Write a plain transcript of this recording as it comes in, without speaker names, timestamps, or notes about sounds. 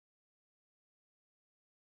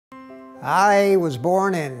I was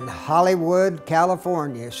born in Hollywood,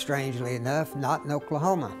 California, strangely enough, not in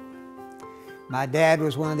Oklahoma. My dad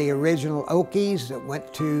was one of the original Okies that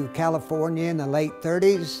went to California in the late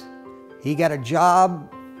 30s. He got a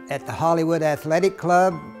job at the Hollywood Athletic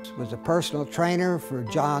Club, was a personal trainer for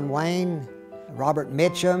John Wayne, Robert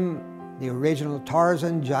Mitchum, the original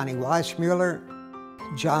Tarzan, Johnny Weissmuller.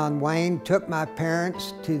 John Wayne took my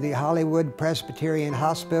parents to the Hollywood Presbyterian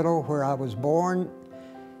Hospital where I was born,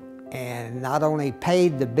 and not only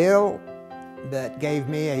paid the bill, but gave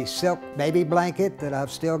me a silk baby blanket that I've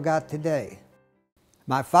still got today.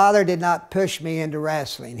 My father did not push me into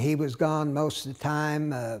wrestling. He was gone most of the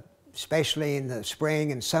time, especially in the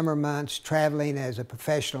spring and summer months, traveling as a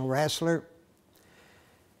professional wrestler.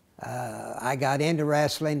 I got into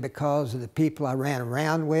wrestling because of the people I ran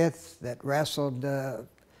around with that wrestled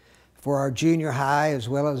for our junior high as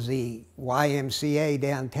well as the YMCA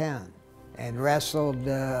downtown, and wrestled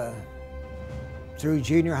through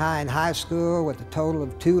junior high and high school with a total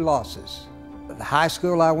of 2 losses. The high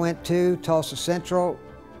school I went to, Tulsa Central,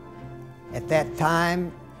 at that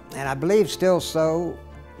time, and I believe still so,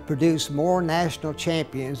 produced more national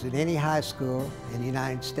champions than any high school in the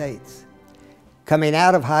United States. Coming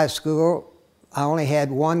out of high school, I only had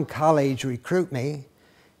one college recruit me,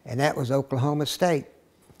 and that was Oklahoma State,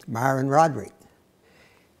 Myron Roderick.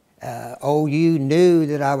 OU knew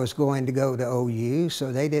that I was going to go to OU,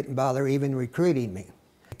 so they didn't bother even recruiting me.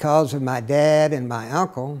 Because of my dad and my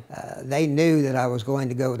uncle, they knew that I was going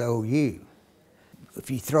to go to OU. If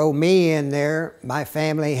you throw me in there, my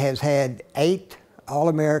family has had 8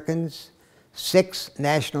 All-Americans, 6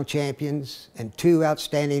 national champions, and 2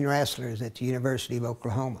 outstanding wrestlers at the University of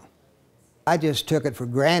Oklahoma. I just took it for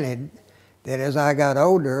granted that as I got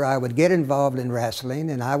older, I would get involved in wrestling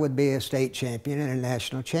and I would be a state champion and a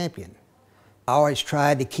national champion. I always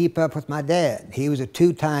tried to keep up with my dad. He was a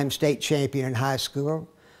 2-time state champion in high school.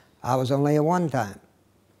 I was only a 1-time.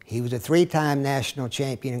 He was a 3-time national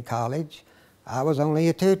champion in college. I was only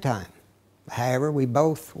a 2-time. However, we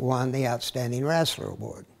both won the Outstanding Wrestler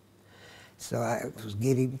Award. So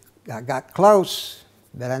I got close,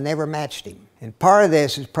 but I never matched him. And part of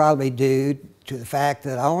this is probably due to the fact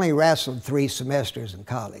that I only wrestled 3 semesters in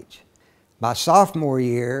college. My sophomore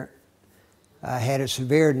year, I had a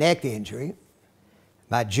severe neck injury.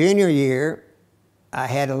 My junior year, I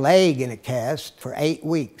had a leg in a cast for 8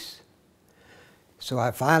 weeks. So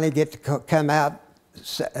I finally get to come out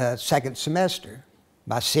second semester.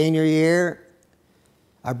 My senior year,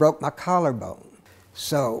 I broke my collarbone.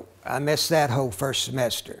 So I missed that whole first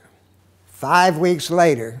semester. 5 weeks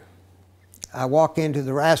later, I walk into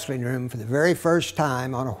the wrestling room for the very first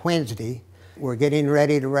time on a Wednesday. We're getting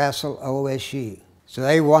ready to wrestle OSU. So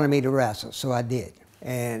they wanted me to wrestle, so I did.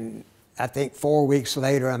 And I think 4 weeks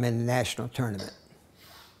later, I'm in the national tournament.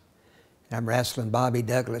 I'm wrestling Bobby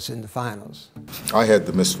Douglas in the finals. I had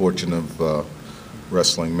the misfortune of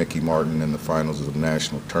wrestling Mickey Martin in the finals of the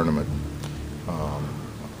national tournament.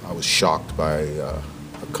 I was shocked by a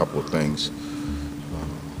couple of things.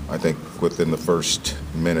 I think within the first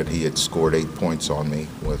minute he had scored 8 points on me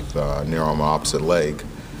with near on my opposite leg.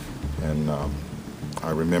 And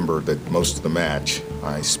I remember that most of the match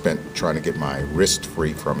I spent trying to get my wrist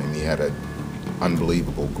free from him. He had an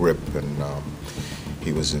unbelievable grip, and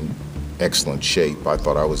he was in excellent shape. I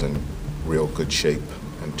thought I was in real good shape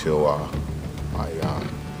until I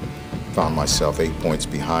found myself 8 points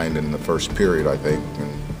behind in the first period, I think,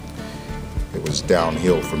 and it was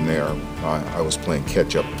downhill from there. I was playing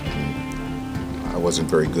catch-up, and I wasn't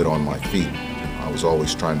very good on my feet. I was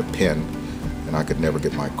always trying to pin, and I could never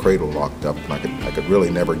get my cradle locked up, and I could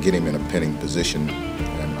really never get him in a pinning position.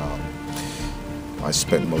 And I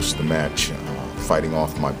spent most of the match fighting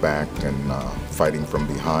off my back and fighting from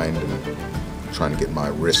behind and trying to get my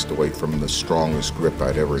wrist away from the strongest grip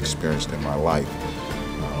I'd ever experienced in my life.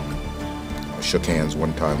 I shook hands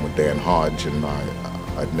one time with Dan Hodge, and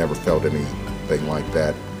I'd never felt anything like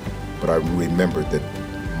that, but I remembered that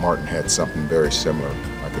Martin had something very similar.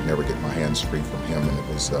 I could never get my hands free from him, and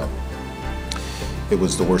it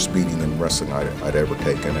was the worst beating in wrestling I'd ever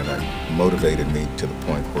taken, and it motivated me to the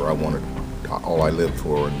point where all I lived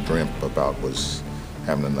for and dreamt about was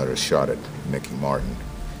having another shot at Mickey Martin,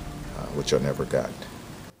 which I never got.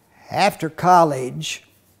 After college,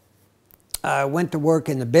 I went to work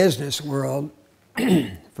in the business world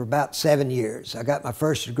for about 7 years. I got my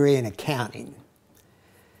first degree in accounting,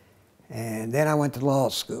 and then I went to law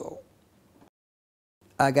school.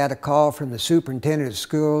 I got a call from the superintendent of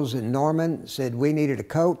schools in Norman, said we needed a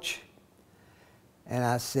coach, and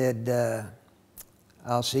I said,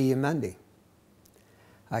 I'll see you Monday.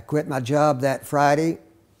 I quit my job that Friday,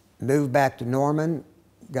 moved back to Norman,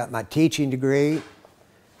 got my teaching degree,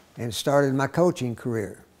 and started my coaching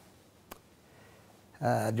career.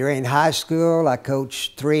 During high school, I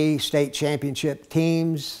coached 3 state championship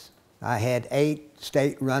teams. I had 8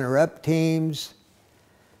 state runner-up teams.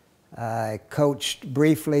 I coached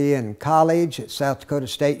briefly in college at South Dakota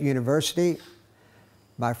State University.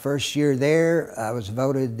 My first year there, I was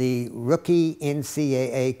voted the Rookie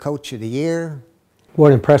NCAA Coach of the Year.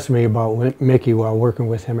 What impressed me about Mickey while working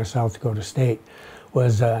with him at South Dakota State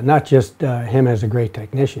was not just him as a great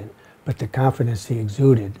technician, but the confidence he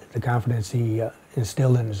exuded, the confidence he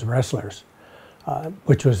instilled in his wrestlers,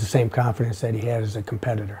 which was the same confidence that he had as a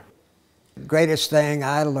competitor. The greatest thing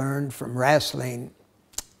I learned from wrestling,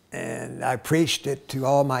 and I preached it to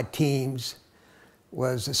all my teams,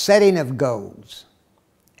 was the setting of goals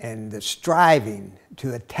and the striving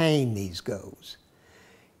to attain these goals.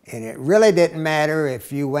 And it really didn't matter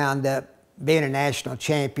if you wound up being a national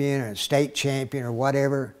champion or a state champion or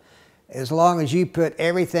whatever, as long as you put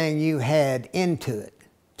everything you had into it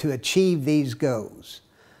to achieve these goals.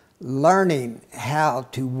 Learning how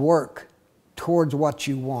to work towards what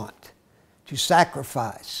you want, to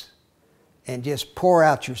sacrifice, and just pour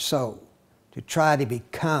out your soul to try to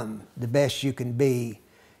become the best you can be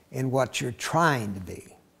in what you're trying to be.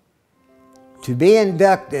 To be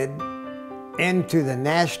inducted into the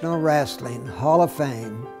National Wrestling Hall of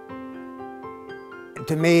Fame,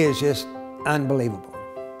 to me, is just unbelievable.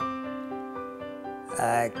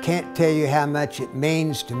 I can't tell you how much it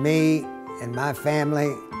means to me and my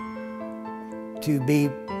family to be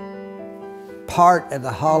part of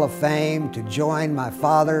the Hall of Fame, to join my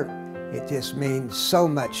father. It just means so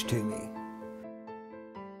much to me.